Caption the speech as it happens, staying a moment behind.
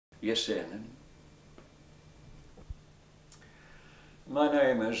Yesenin. My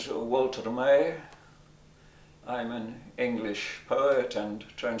name is Uoltер Мэй. I'm an English poet and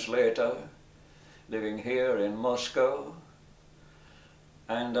translator living here in Moscow,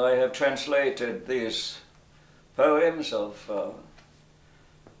 and I have translated these poems of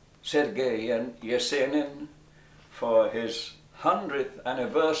Sergei Yesenin for his 100th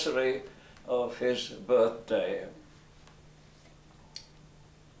anniversary of his birthday.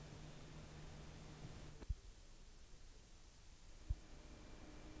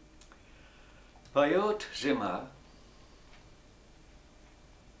 Поет зима.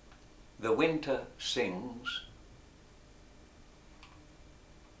 The winter sings.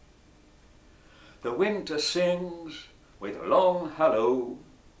 The winter sings with long halloo.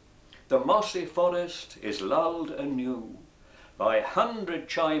 The mossy forest is lulled anew by 100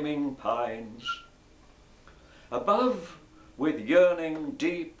 chiming pines. Above, with yearning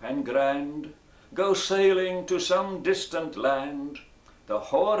deep and grand, go sailing to some distant land the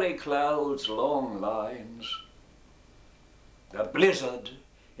hoary clouds' long lines. The blizzard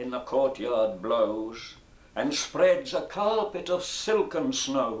in the courtyard blows and spreads a carpet of silken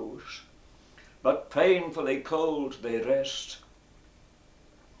snows, but painfully cold they rest.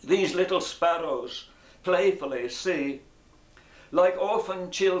 These little sparrows playfully see, like orphan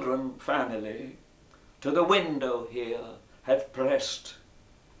children family, to the window here have pressed.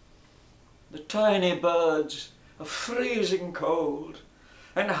 The tiny birds are freezing cold,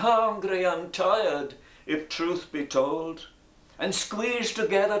 and hungry and tired, if truth be told, and squeezed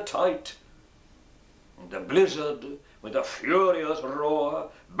together tight. The blizzard, with a furious roar,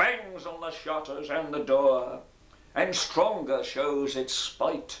 bangs on the shutters and the door, and stronger shows its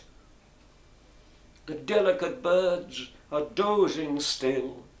spite. The delicate birds are dozing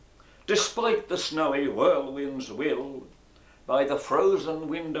still, despite the snowy whirlwind's will, by the frozen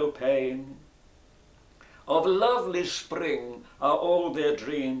window pane. Of lovely spring are all their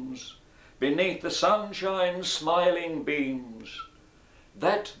dreams, beneath the sunshine's smiling beams.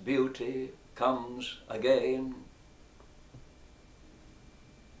 That beauty comes again.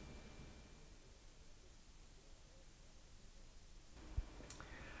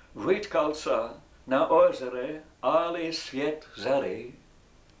 Vytkался na озере алый свет зари.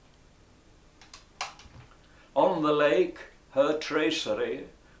 On the lake her tracery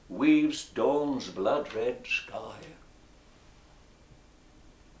weaves dawn's blood-red sky.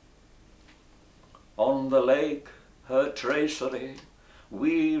 On the lake her tracery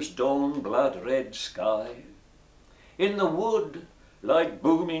weaves dawn blood-red sky. In the wood, like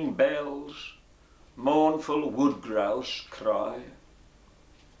booming bells, mournful wood-grouse cry.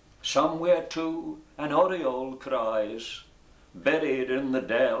 Somewhere too an oriole cries, buried in the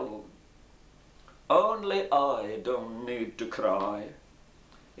dell. Only I don't need to cry.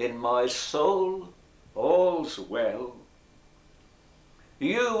 In my soul, all's well.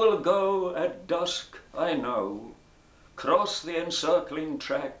 You will go at dusk, I know, cross the encircling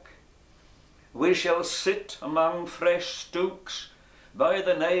track. We shall sit among fresh stooks by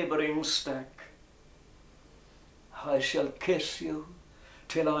the neighbouring stack. I shall kiss you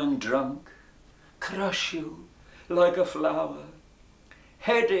till I'm drunk, crush you like a flower,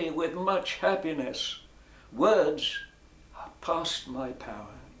 heady with much happiness. Words are past my power.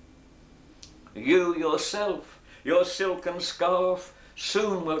 You yourself, your silken scarf,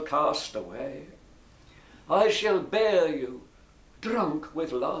 soon will cast away. I shall bear you, drunk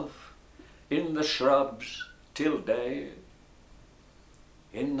with love, in the shrubs till day.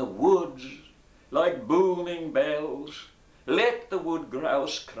 In the woods, like booming bells, let the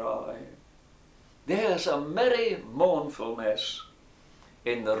wood-grouse cry. There's a merry mournfulness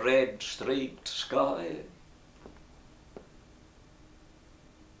in the red-streaked sky.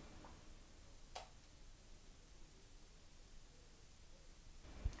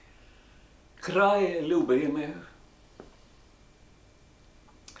 Край любимый,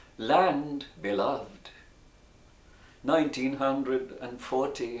 land beloved,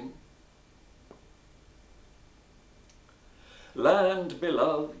 1914. Land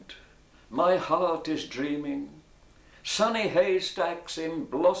beloved, my heart is dreaming, sunny haystacks in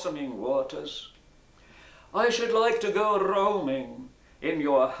blossoming waters. I should like to go roaming in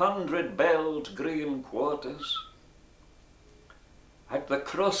your 100-belled green quarters. At the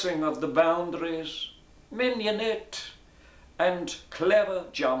crossing of the boundaries, mignonette and clever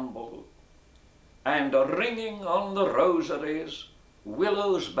jumble, and ringing on the rosaries,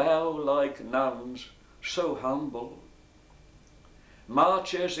 willows bow like nuns so humble.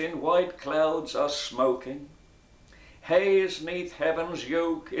 Marches in white clouds are smoking, haze neath heaven's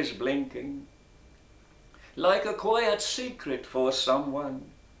yoke is blinking, like a quiet secret for someone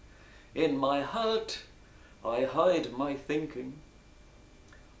In my heart I hide my thinking.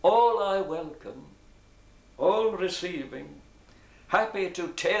 All I welcome, all receiving, happy to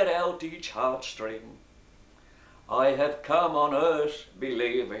tear out each heartstring. I have come on earth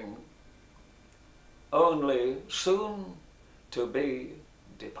believing, only soon to be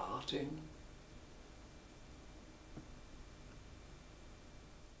departing.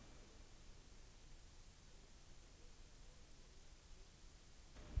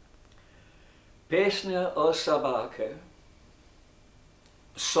 Pěsně o собаке,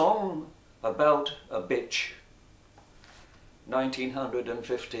 song about a bitch,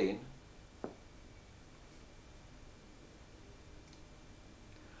 1915.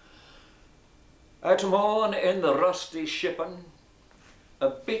 At morn in the rusty shippen, a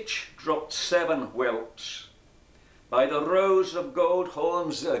bitch dropped 7 whelps. By the rows of gold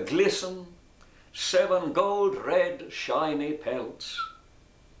horns glisten 7 gold-red shiny pelts.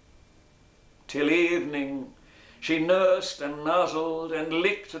 Till evening she nursed and nuzzled and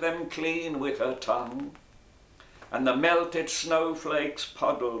licked them clean with her tongue, and the melted snowflakes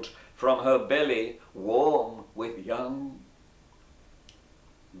puddled from her belly warm with young.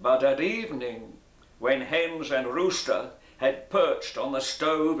 But at evening, when hens and rooster had perched on the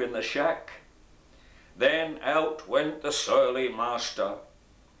stove in the shack, then out went the surly master.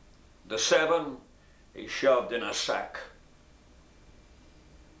 The 7 he shoved in a sack.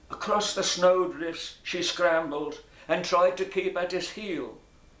 Across the snowdrifts she scrambled and tried to keep at his heel,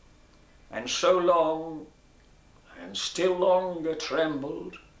 and so long and still longer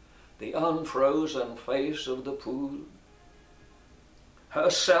trembled the unfrozen face of the pool.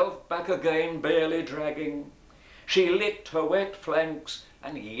 Herself back again barely dragging, she licked her wet flanks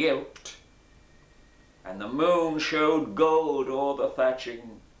and yelped, and the moon showed gold o'er the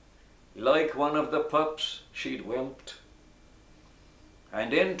thatching, like one of the pups she'd whelped.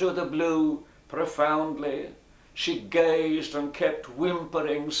 And into the blue profoundly she gazed and kept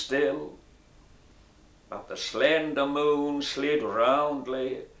whimpering still, but the slender moon slid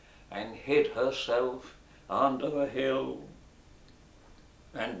roundly and hid herself under a hill.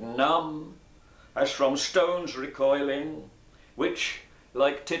 And numb as from stones recoiling, which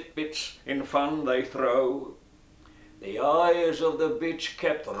like titbits in fun they throw, the eyes of the bitch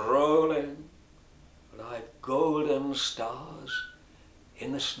kept rolling like golden stars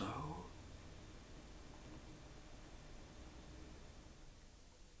in the snow.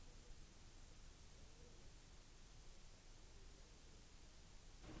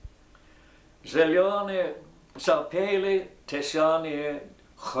 Зеленые запели тесяные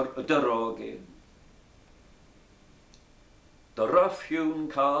дороги. The rough-hewn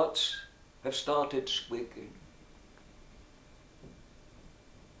carts have started squeaking.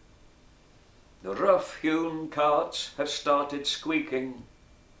 The rough-hewn carts have started squeaking.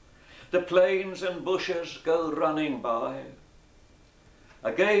 The plains and bushes go running by.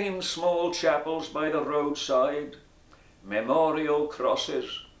 Again small chapels by the roadside, memorial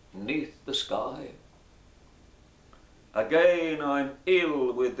crosses 'neath the sky. Again I'm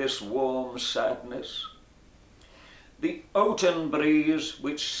ill with this warm sadness. The oaten breeze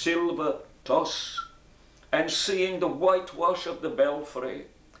which silver toss, and seeing the whitewash of the belfry,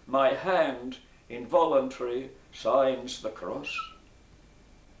 my hand involuntary signs the cross.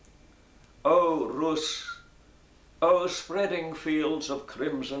 O Rus, O spreading fields of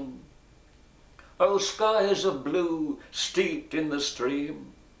crimson, O skies of blue steeped in the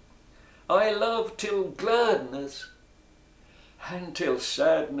stream, I love till gladness and till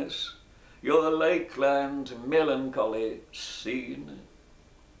sadness your lakeland melancholy scene.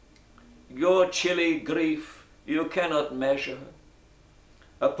 Your chilly grief you cannot measure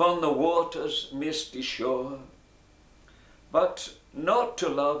upon the water's misty shore, but not to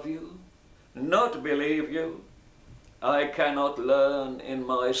love you, not believe you, I cannot learn in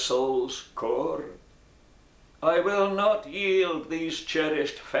my soul's core. I will not yield these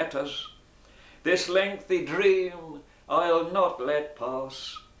cherished fetters, this lengthy dream I'll not let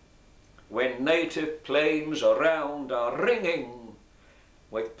pass, when native plains around are ringing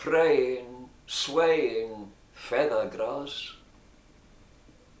with praying, swaying feather grass.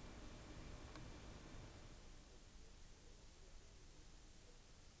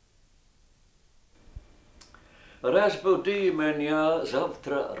 Разбуди меня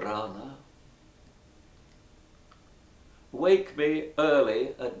завтра рано. Wake me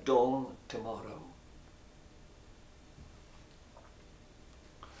early at dawn tomorrow.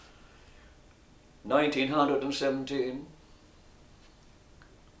 (1917).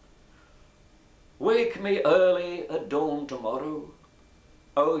 Wake me early at dawn tomorrow,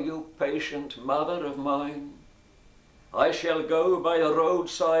 O you patient mother of mine. I shall go by the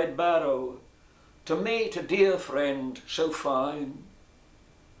roadside barrow to meet a dear friend so fine.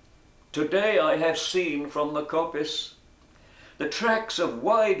 Today I have seen from the coppice the tracks of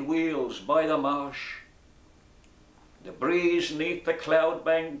wide wheels by the marsh. The breeze neath the cloud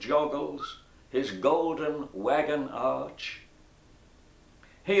bank joggles his golden wagon arch.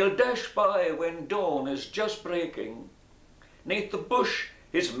 He'll dash by when dawn is just breaking, neath the bush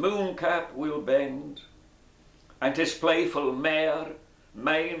his moon cap will bend, and his playful mare,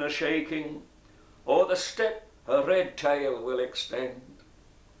 mane a-shaking, o'er the step her red tail will extend.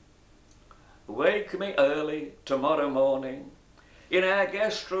 Wake me early tomorrow morning, in our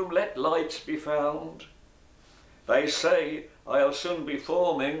guest room let lights be found. They say I'll soon be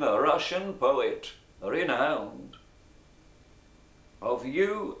forming a Russian poet renowned. Of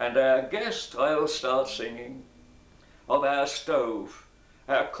you and our guest I'll start singing, of our stove,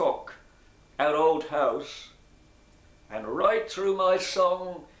 our cock, our old house, and right through my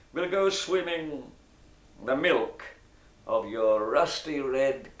song will go swimming the milk of your rusty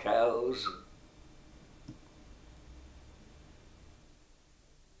red cows.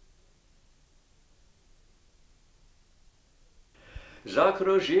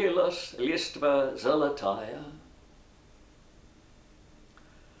 Закружилась листва золотая.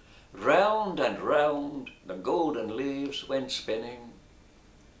 Round and round the golden leaves went spinning.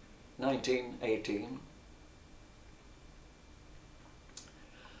 1918.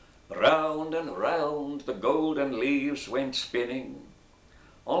 Round and round the golden leaves went spinning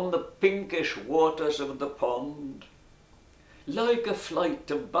on the pinkish waters of the pond, like a flight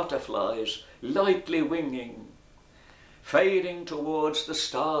of butterflies lightly winging, fading towards the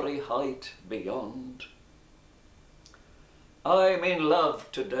starry height beyond. I'm in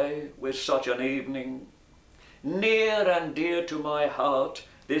love today with such an evening, near and dear to my heart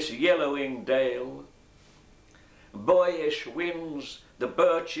this yellowing dale. Boyish winds, the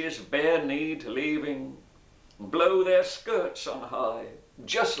birches bare-kneed leaving, blow their skirts on high,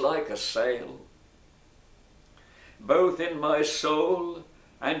 just like a sail. Both in my soul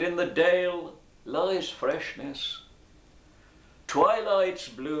and in the dale lies freshness. Twilight's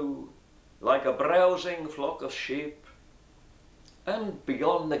blue, like a browsing flock of sheep, and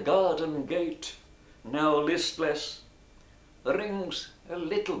beyond the garden gate, now listless, rings a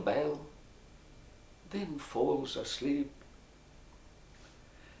little bell, then falls asleep.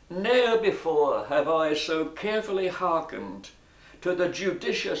 Ne'er before have I so carefully hearkened to the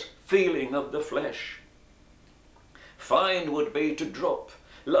judicious feeling of the flesh. Fine would be to drop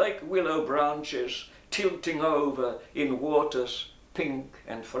like willow branches tilting over in waters pink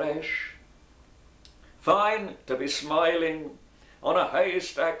and fresh. Fine to be smiling on a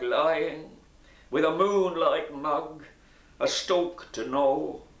haystack lying, with a moon-like mug, a stalk to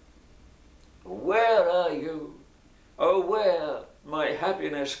gnaw. Where are you? Oh, where, my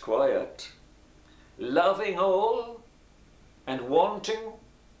happiness quiet? Loving all and wanting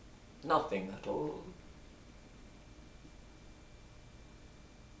nothing at all.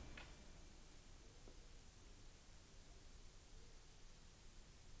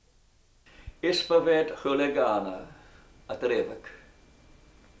 Исповедь хулигана. Отрывок.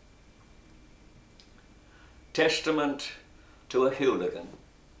 Testament to a hooligan.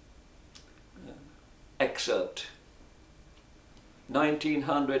 Excerpt.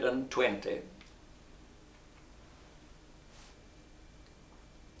 1920.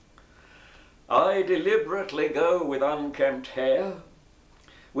 I deliberately go with unkempt hair,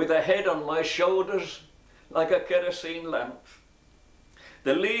 with a head on my shoulders like a kerosene lamp.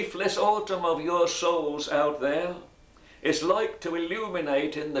 The leafless autumn of your souls out there is like to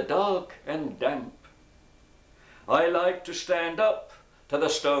illuminate in the dark and damp. I like to stand up to the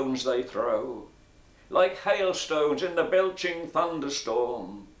stones they throw, like hailstones in the belching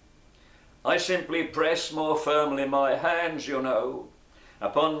thunderstorm. I simply press more firmly my hands, you know,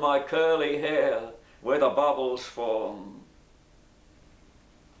 upon my curly hair where the bubbles form.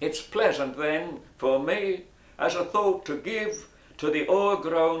 It's pleasant then for me as a thought to give to the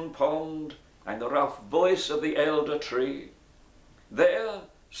o'ergrown pond and the rough voice of the elder tree. There,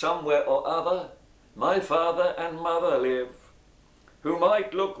 somewhere or other, my father and mother live, who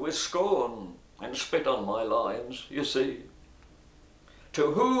might look with scorn and spit on my lines, you see,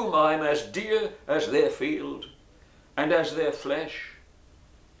 to whom I'm as dear as their field and as their flesh.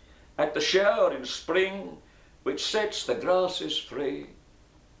 At the shower in spring, which sets the grasses free,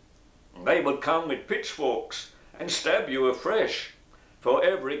 they would come with pitchforks and stab you afresh for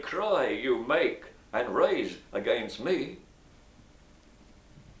every cry you make and raise against me.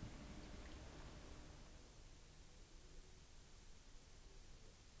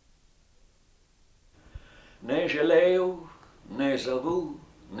 ne жалею, ne зову,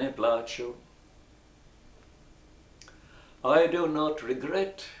 ne плачу. I do not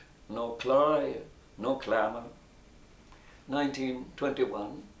regret, nor cry, nor clamour.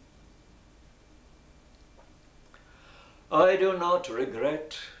 1921. I do not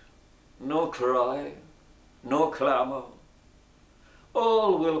regret, nor cry, nor clamour.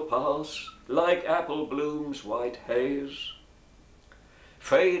 All will pass like apple bloom's white haze,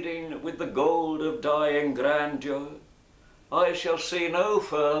 fading with the gold of dying grandeur. I shall see no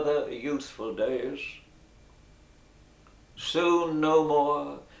further youthful days. Soon no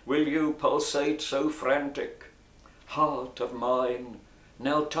more will you pulsate so frantic, heart of mine,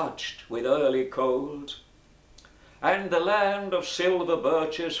 now touched with early cold, and the land of silver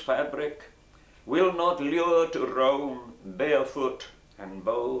birches fabric will not lure to roam barefoot and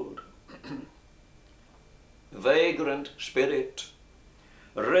bold. Vagrant spirit,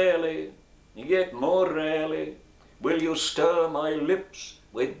 rarely, yet more rarely, will you stir my lips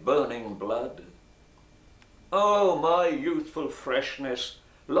with burning blood. Oh, my youthful freshness,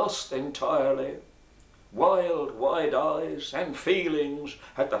 lost entirely, wild, wide eyes and feelings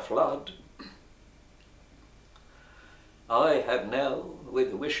at the flood. I have now,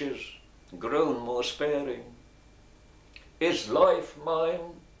 with wishes, grown more sparing. Is life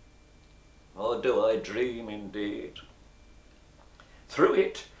mine, or do I dream indeed? Through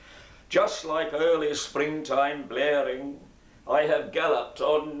it, just like early springtime blaring, I have galloped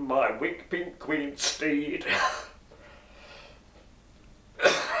on my weak-pink queen steed.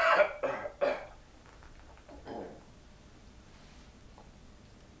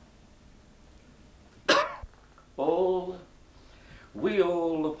 We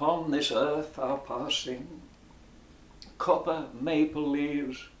all upon this earth are passing. Copper maple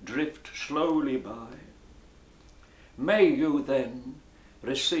leaves drift slowly by. May you then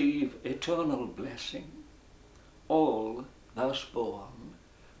receive eternal blessing, all thus born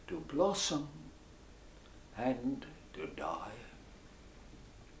to blossom and to die.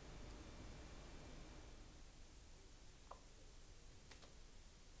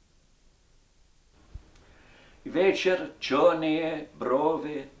 Вечер черные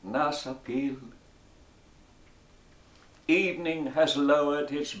брови нас опил. Evening has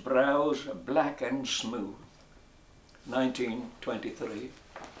lowered its brows black and smooth. 1923.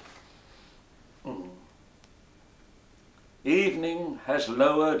 Evening has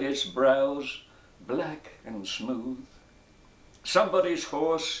lowered its brows black and smooth. Somebody's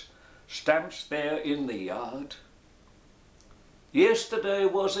horse stamps there in the yard. Yesterday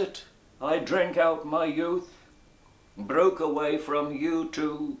was it I drank out my youth, broke away from you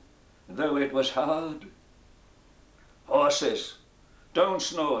too, though it was hard. Horses, don't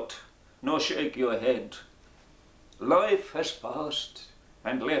snort, nor shake your head. Life has passed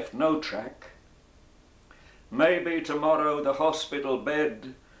and left no track. Maybe tomorrow the hospital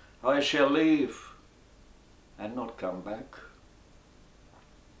bed I shall leave and not come back.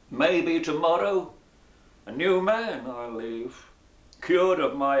 Maybe tomorrow a new man I'll leave, cured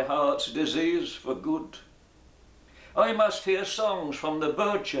of my heart's disease for good. I must hear songs from the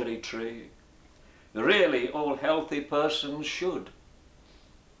bird-cherry tree. Really, all healthy persons should.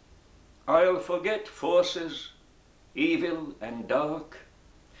 I'll forget forces, evil and dark,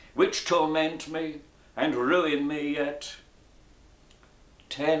 which torment me and ruin me yet.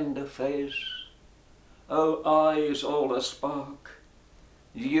 Tender face, oh eyes all a spark,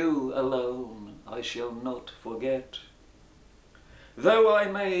 you alone I shall not forget. Though I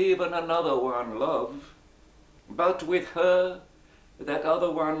may even another one love, but with her, that other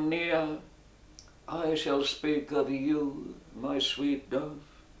one near, I shall speak of you, my sweet dove,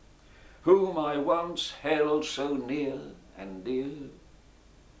 whom I once held so near and dear.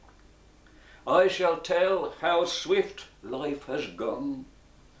 I shall tell how swift life has gone,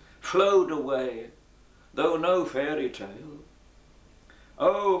 flowed away, though no fairy tale.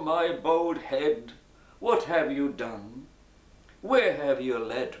 Oh, my bold head, what have you done? Where have you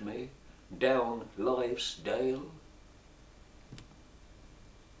led me down life's dale?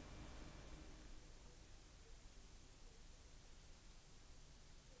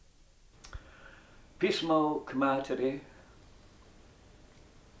 Pismo k materi,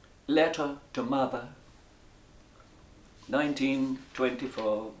 letter to mother,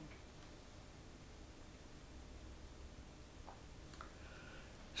 1924.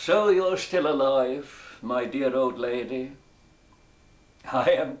 So you're still alive, my dear old lady. I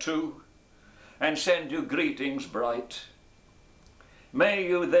am too, and send you greetings bright. May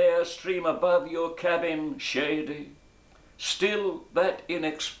you there stream above your cabin shady, still that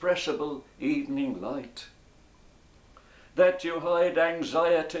inexpressible evening light, that you hide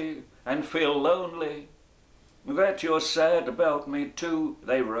anxiety and feel lonely, That you're sad about me too,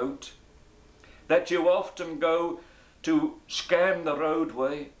 they wrote. That you often go to scan the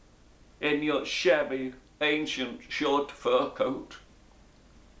roadway in your shabby, ancient, short fur coat.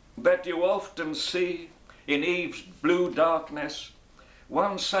 That you often see in eve's blue darkness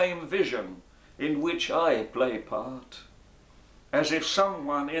one same vision in which I play part, as if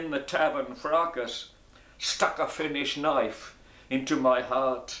someone in the tavern fracas stuck a Finnish knife into my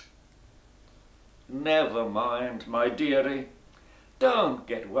heart. Never mind, my dearie, don't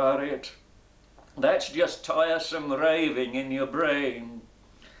get worried. That's just tiresome raving in your brain.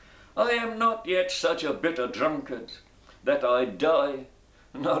 I am not yet such a bitter drunkard that I die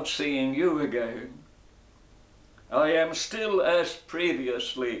not seeing you again. I am still as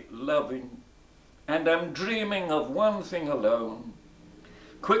previously loving, and am dreaming of one thing alone,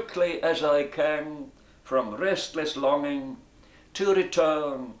 quickly as I can from restless longing to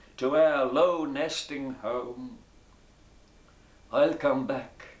return to our low nesting home. I'll come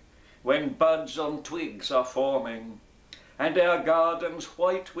back when buds on twigs are forming, and our gardens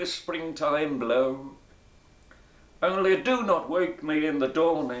white with springtime blow. Only do not wake me in the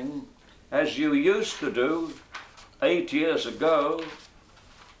dawning, as you used to do 8 years ago.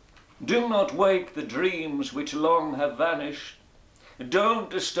 Do not wake the dreams which long have vanished. Don't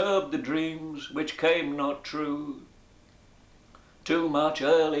disturb the dreams which came not true. Too much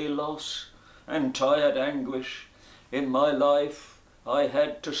early loss and tired anguish in my life I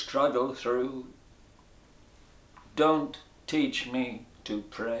had to struggle through. Don't teach me to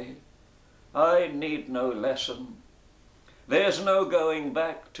pray. I need no lesson. There's no going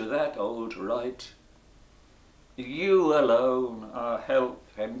back to that old rite. You alone are help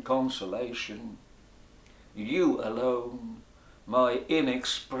and consolation. You alone my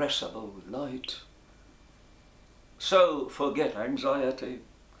inexpressible light. So forget anxiety.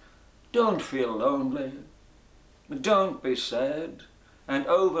 Don't feel lonely. Don't be sad. And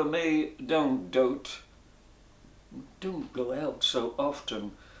over me don't dote. Don't go out so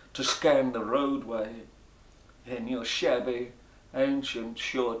often to scan the roadway in your shabby, ancient,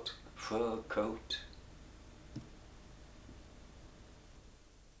 short fur coat.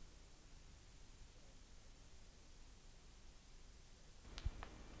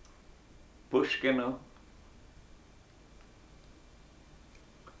 Pushkino.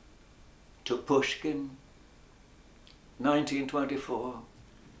 To Pushkin, 1924.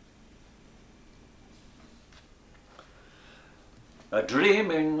 A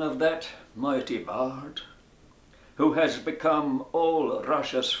dreaming of that mighty bard, who has become all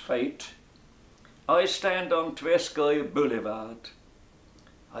Russia's fate, I stand on Tverskoy Boulevard.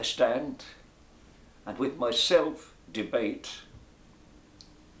 I stand and with myself debate.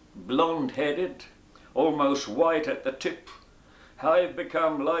 Blonde-headed, almost white at the tip, I've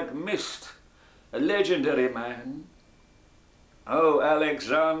become like mist, a legendary man. Oh,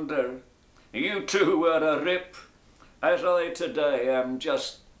 Alexander, you too were a rip, as I today am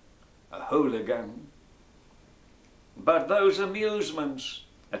just a hooligan. But those amusements,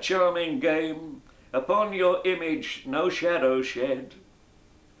 a charming game, upon your image no shadow shed,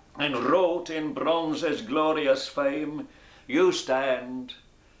 and wrought in bronze's glorious fame, you stand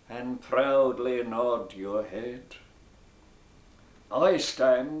and proudly nod your head. I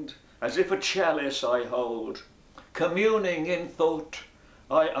stand as if a chalice I hold, communing in thought,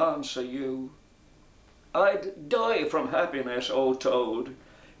 I answer you. I'd die from happiness, all told,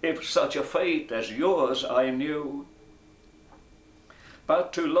 if such a fate as yours I knew.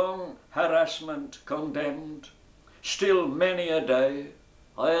 But to long harassment condemned, still many a day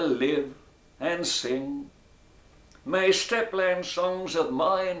I'll live and sing. May stepland songs of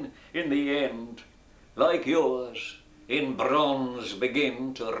mine in the end, like yours, in bronze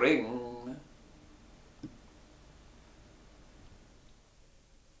begin to ring.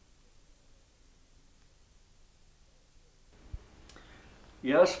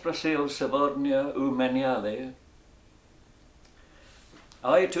 Я спросил сегодня у меняли.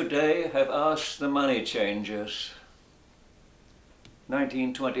 I today have asked the money changers.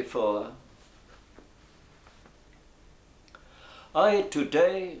 1924. I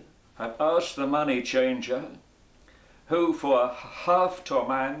today have asked the money changer, who for a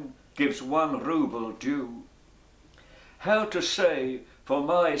half-toman gives 1 ruble due, how to say for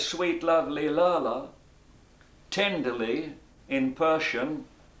my sweet lovely Lala, tenderly in Persian,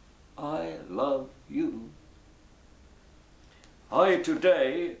 I love you. I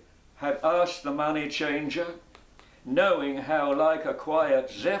today have asked the money changer, knowing how like a quiet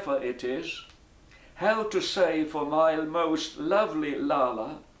zephyr it is, how to say for my most lovely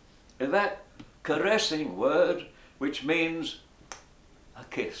Lala that caressing word which means a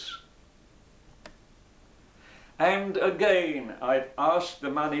kiss. And again I've asked the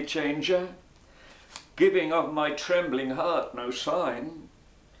money changer, giving of my trembling heart no sign,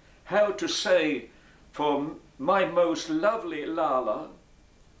 how to say for my most lovely Lala,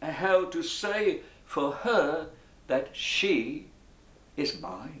 how to say for her that she is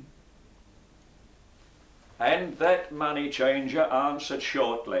mine. And that money changer answered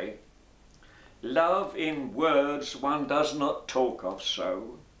shortly, love in words one does not talk of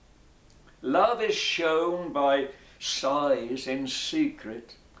so. Love is shown by sighs in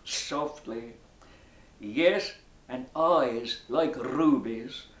secret, softly, yes, and eyes like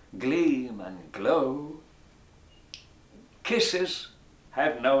rubies gleam and glow. Kisses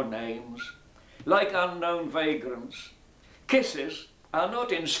have no names, like unknown vagrants. Kisses are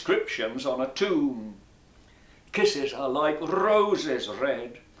not inscriptions on a tomb. Kisses are like roses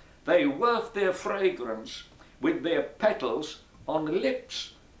red. They waft their fragrance with their petals on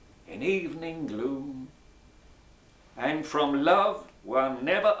lips in evening gloom. And from love one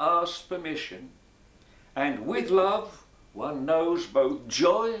never asks permission, and with love one knows both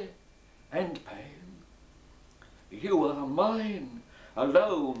joy and pain. You are mine,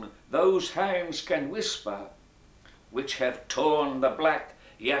 alone those hands can whisper, which have torn the black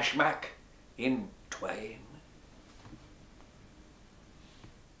yashmak in twain.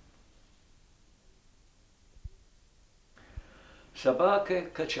 Собака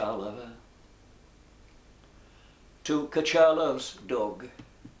Качалова. To Kachalov's dog.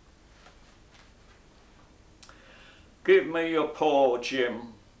 Give me your paw,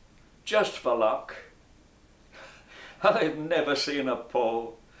 Jim, just for luck. I've never seen a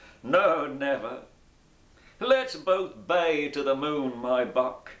paw, no, never. Let's both bay to the moon, my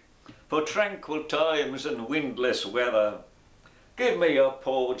buck, for tranquil times and windless weather. Give me your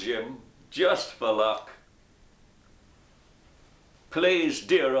paw, Jim, just for luck. Please,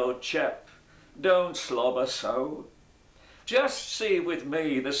 dear old chap, don't slobber so. Just see with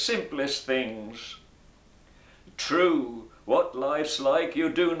me the simplest things. True, what life's like you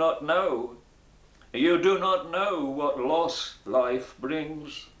do not know. You do not know what loss life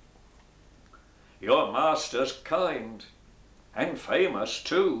brings. Your master's kind, and famous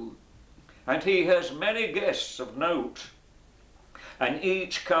too, and he has many guests of note, and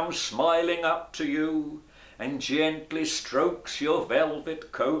each comes smiling up to you, and gently strokes your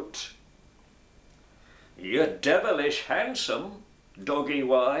velvet coat. You're devilish handsome,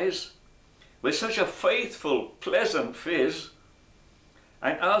 doggy-wise, with such a faithful, pleasant phiz,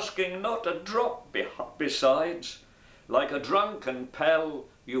 and asking not a drop besides, like a drunken pal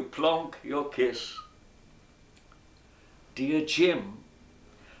you plonk your kiss. Dear Jim,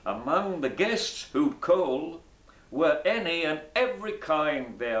 among the guests who'd call were any and every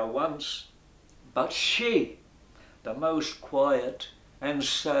kind there once, but she, the most quiet and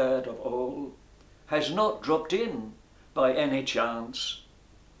sad of all, has not dropped in by any chance.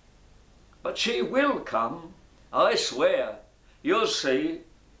 But she will come, I swear, you'll see,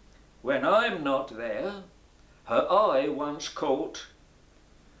 when I'm not there, her eye once caught.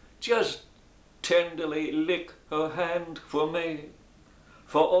 Just tenderly lick her hand for me,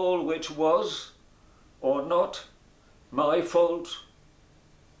 for all which was, or not, my fault.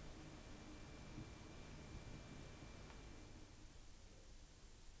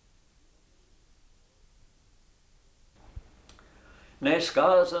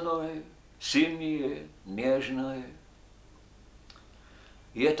 Несказанное, синее, нежное,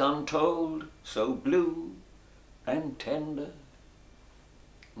 yet untold, so blue and tender.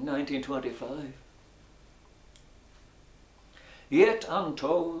 1925. Yet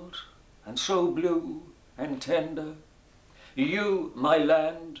untold, and so blue and tender, you, my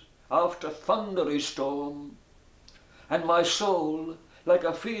land, after thundery storm, and my soul, like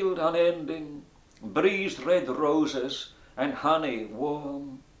a field unending, breathed red roses and honey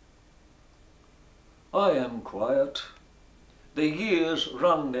warm. I am quiet, the years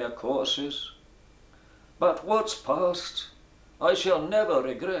run their courses, but what's past I shall never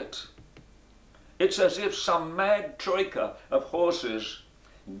regret. It's as if some mad troika of horses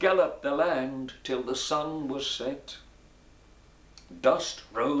galloped the land till the sun was set. Dust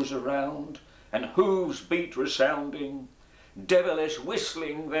rose around and hooves beat resounding, devilish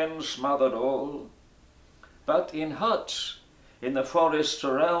whistling then smothered all. But in huts, in the forest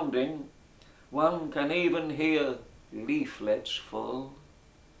surrounding, one can even hear leaflets fall.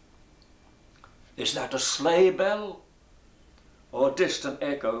 Is that a sleigh bell, or distant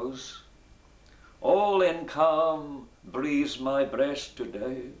echoes? All in calm breathes my breast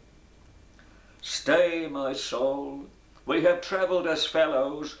today. Stay, my soul, we have travelled as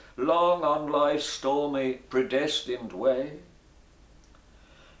fellows long on life's stormy, predestined way.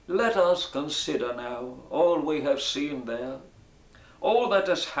 Let us consider now all we have seen there, all that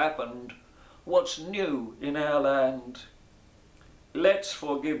has happened, what's new in our land. Let's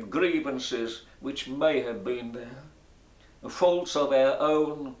forgive grievances which may have been there, faults of our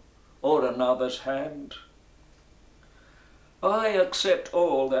own or another's hand. I accept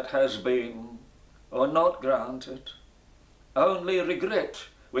all that has been, or not granted, only regret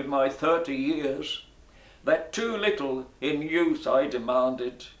with my 30 years that too little in youth I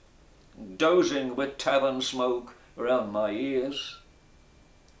demanded, dozing with tavern smoke round my ears.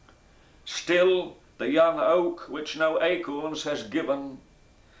 Still the young oak which no acorns has given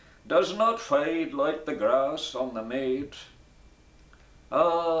does not fade like the grass on the mead.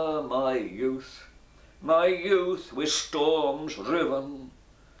 Ah, my youth with storms riven,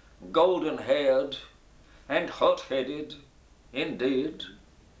 golden-haired and hot-headed indeed.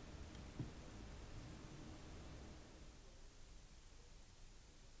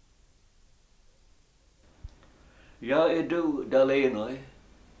 Ja idu dalenoi.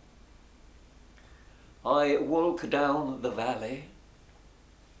 I walk down the valley,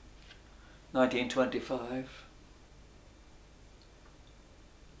 1925.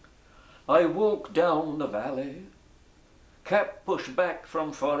 I walk down the valley, cap pushed back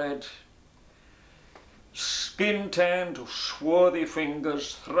from forehead, skin-tanned, swarthy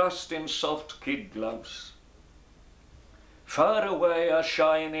fingers thrust in soft kid gloves. Far away are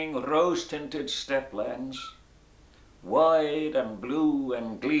shining rose-tinted steplands, wide and blue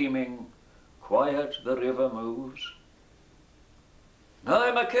and gleaming, quiet the river moves.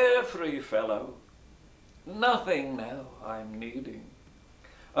 I'm a carefree fellow, nothing now I'm needing,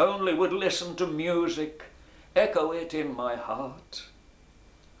 only would listen to music, echo it in my heart.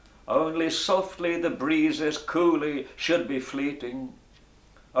 Only softly the breezes coolly should be fleeting,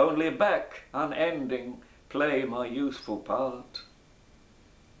 only back unending play my youthful part.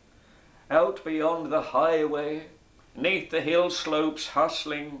 Out beyond the highway, 'neath the hill slopes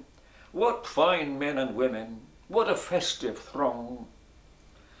hustling, what fine men and women, what a festive throng.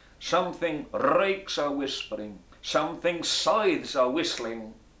 Something rakes are whispering, something scythes are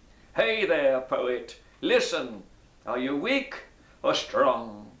whistling. Hey there, poet, listen, are you weak or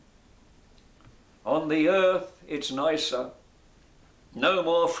strong? On the earth it's nicer, no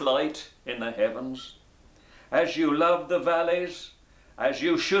more flight in the heavens. As you love the valleys, as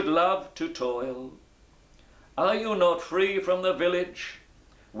you should love to toil. Are you not free from the village?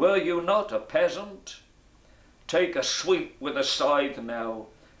 Were you not a peasant? Take a sweep with a scythe now,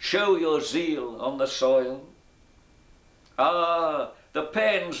 show your zeal on the soil. Ah, the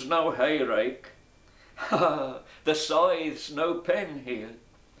pen's no hay rake, the scythe's no pen here,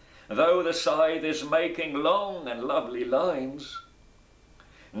 though the scythe is making long and lovely lines.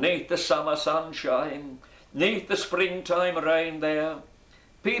 'Neath the summer sunshine, 'neath the springtime rain there,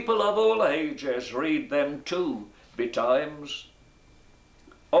 people of all ages read them too betimes.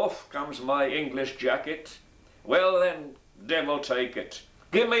 Off comes my English jacket, well then, devil take it,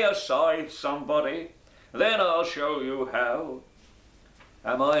 give me a scythe somebody, then I'll show you how.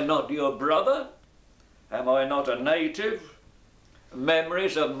 Am I not your brother? Am I not a native?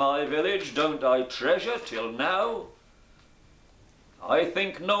 Memories of my village don't I treasure till now? I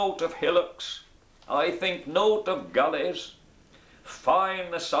think naught of hillocks, I think naught of gullies.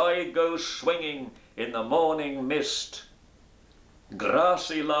 Fine the scythe goes swinging in the morning mist.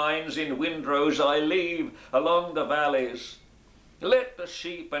 Grassy lines in windrows I leave along the valleys. Let the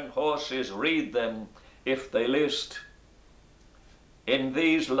sheep and horses read them if they list. In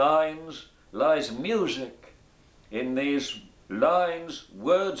these lines lies music, in these lines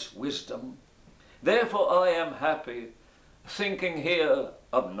words wisdom. Therefore I am happy, thinking here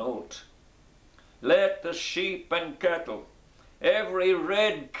of naught. Let the sheep and cattle, every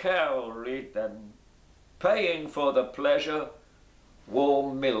red cow read them, paying for the pleasure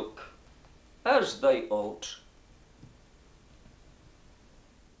warm milk, as they ought.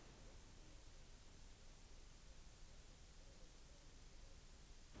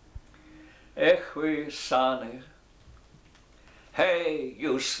 Echwi sane, hey,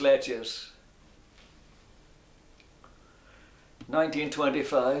 you sledges.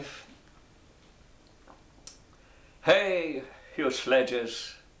 1925. Hey, you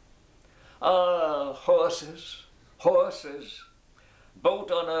sledges. Ah, horses, horses,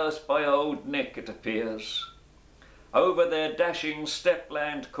 boat on earth by old Nick it appears. Over their dashing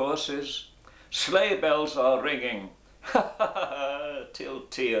stepland courses, sleigh bells are ringing, ha ha ha, till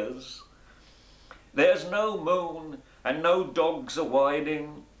tears. There's no moon and no dogs are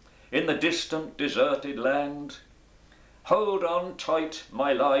whining in the distant deserted land. Hold on tight,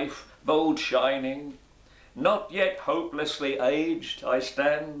 my life, bold shining, not yet hopelessly aged, I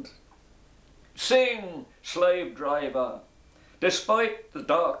stand. Sing, slave driver, despite the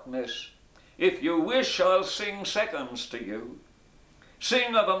darkness. If you wish, I'll sing seconds to you.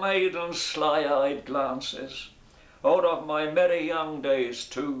 Sing of a maiden's sly-eyed glances, or of my merry young days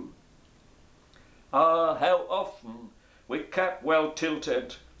too. Ah, how often, with cap well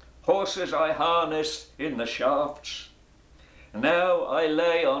tilted, horses I harnessed in the shafts. Now I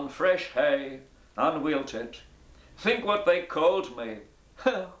lay on fresh hay, unwilted. Think what they called me,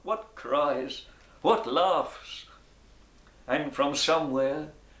 what cries, what laughs. And from somewhere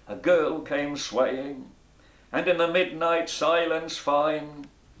a girl came swaying, and in the midnight silence fine,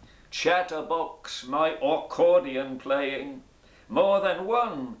 chatterbox my accordion playing, more than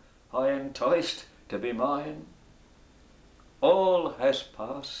one I enticed to be mine. All has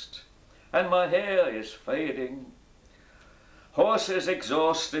passed, and my hair is fading. Horses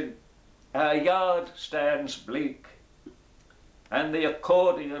exhausted, our yard stands bleak, and the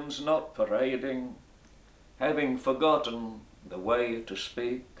accordion's not parading, having forgotten the way to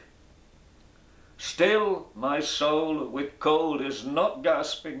speak. Still my soul with cold is not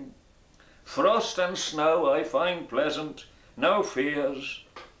gasping. Frost and snow I find pleasant, no fears,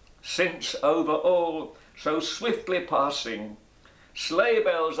 since over all so swiftly passing, sleigh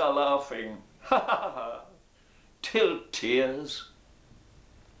bells are laughing, ha ha ha, till tears.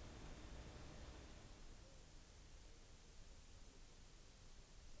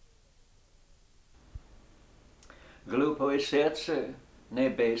 Глупое сердце, не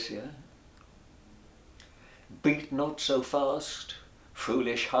бойся. Beat not so fast,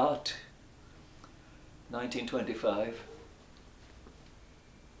 foolish heart. 1925.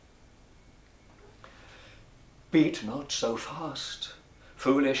 Beat not so fast,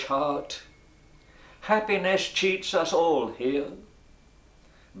 foolish heart. Happiness cheats us all here.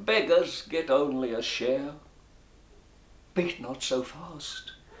 Beggars get only a share. Beat not so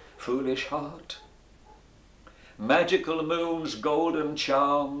fast, foolish heart. Magical moon's golden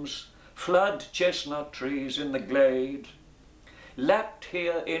charms flood chestnut trees in the glade. Lapped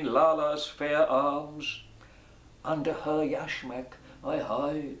here in Lala's fair arms, under her yashmak I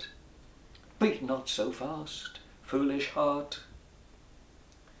hide. Beat not so fast, foolish heart.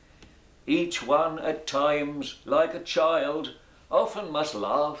 Each one at times, like a child, often must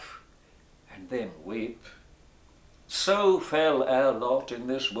laugh and then weep. So fell our lot in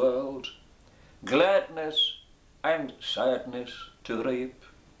this world, gladness and sadness to reap.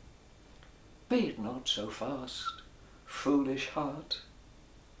 Beat not so fast, foolish heart.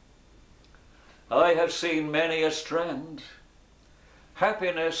 I have seen many a strand,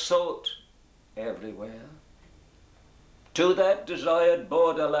 happiness sought everywhere. To that desired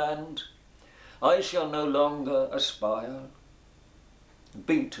borderland I shall no longer aspire.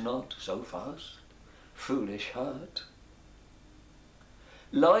 Beat not so fast, foolish heart.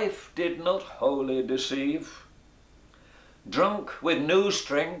 Life did not wholly deceive. Drunk with new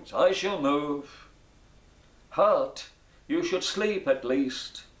strength I shall move. Heart, you should sleep at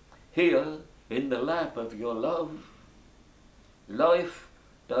least, here in the lap of your love. Life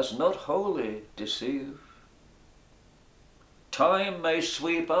does not wholly deceive. Time may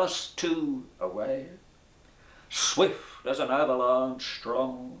sweep us too away, swift as an avalanche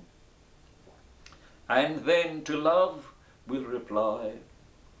strong, and then to love we'll reply,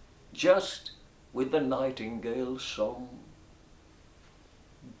 just with the nightingale's song.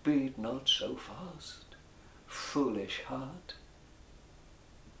 Beat not so fast, foolish heart.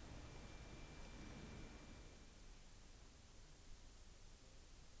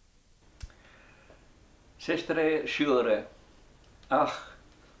 Сестре Шуре, ах,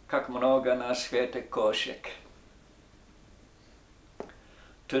 как много на свете кошек.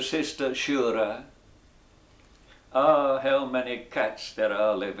 To Sister Shura, ah, how many cats there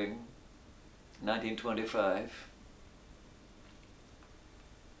are living. 1925.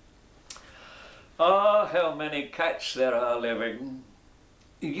 Ah, how many cats there are living.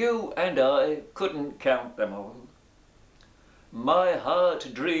 You and I couldn't count them all. My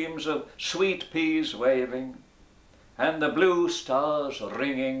heart dreams of sweet peas waving and the blue stars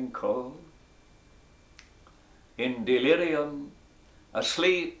ringing cold. In delirium,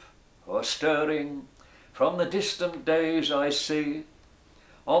 asleep or stirring, from the distant days I see,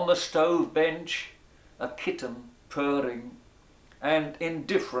 on the stove bench a kitten purring and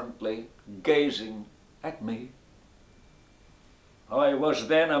indifferently gazing at me. I was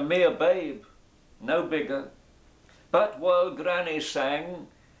then a mere babe, no bigger, but while Granny sang,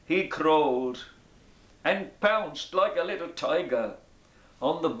 he crawled and pounced like a little tiger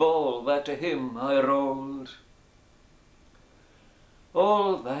on the ball that to him I rolled.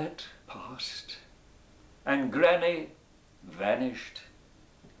 All that passed, and Granny vanished.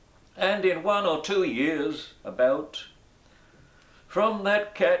 And in 1 or 2 years, about, from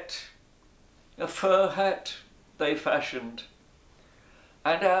that cat a fur hat they fashioned,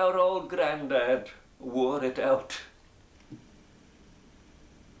 and our old grandad wore it out.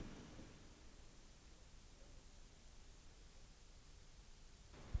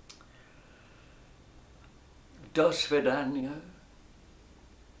 Do svidania.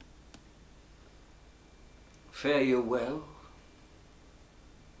 Fare you well.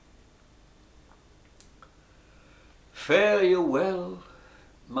 Fare you well,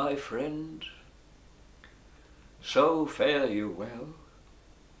 my friend. So fare you well.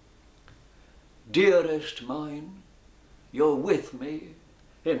 Dearest mine, you're with me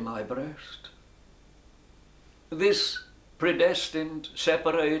in my breast. This predestined,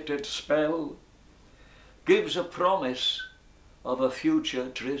 separated spell gives a promise of a future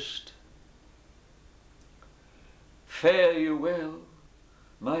tryst. Fare you well,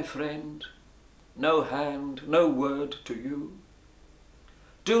 my friend, no hand, no word to you.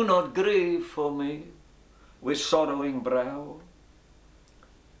 Do not grieve for me with sorrowing brow.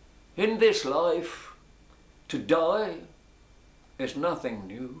 In this life, to die is nothing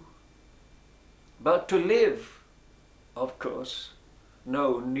new, but to live, of course,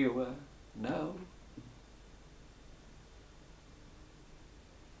 no newer now.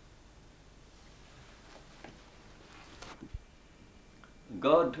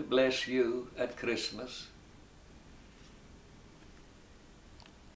 God bless you at Christmas.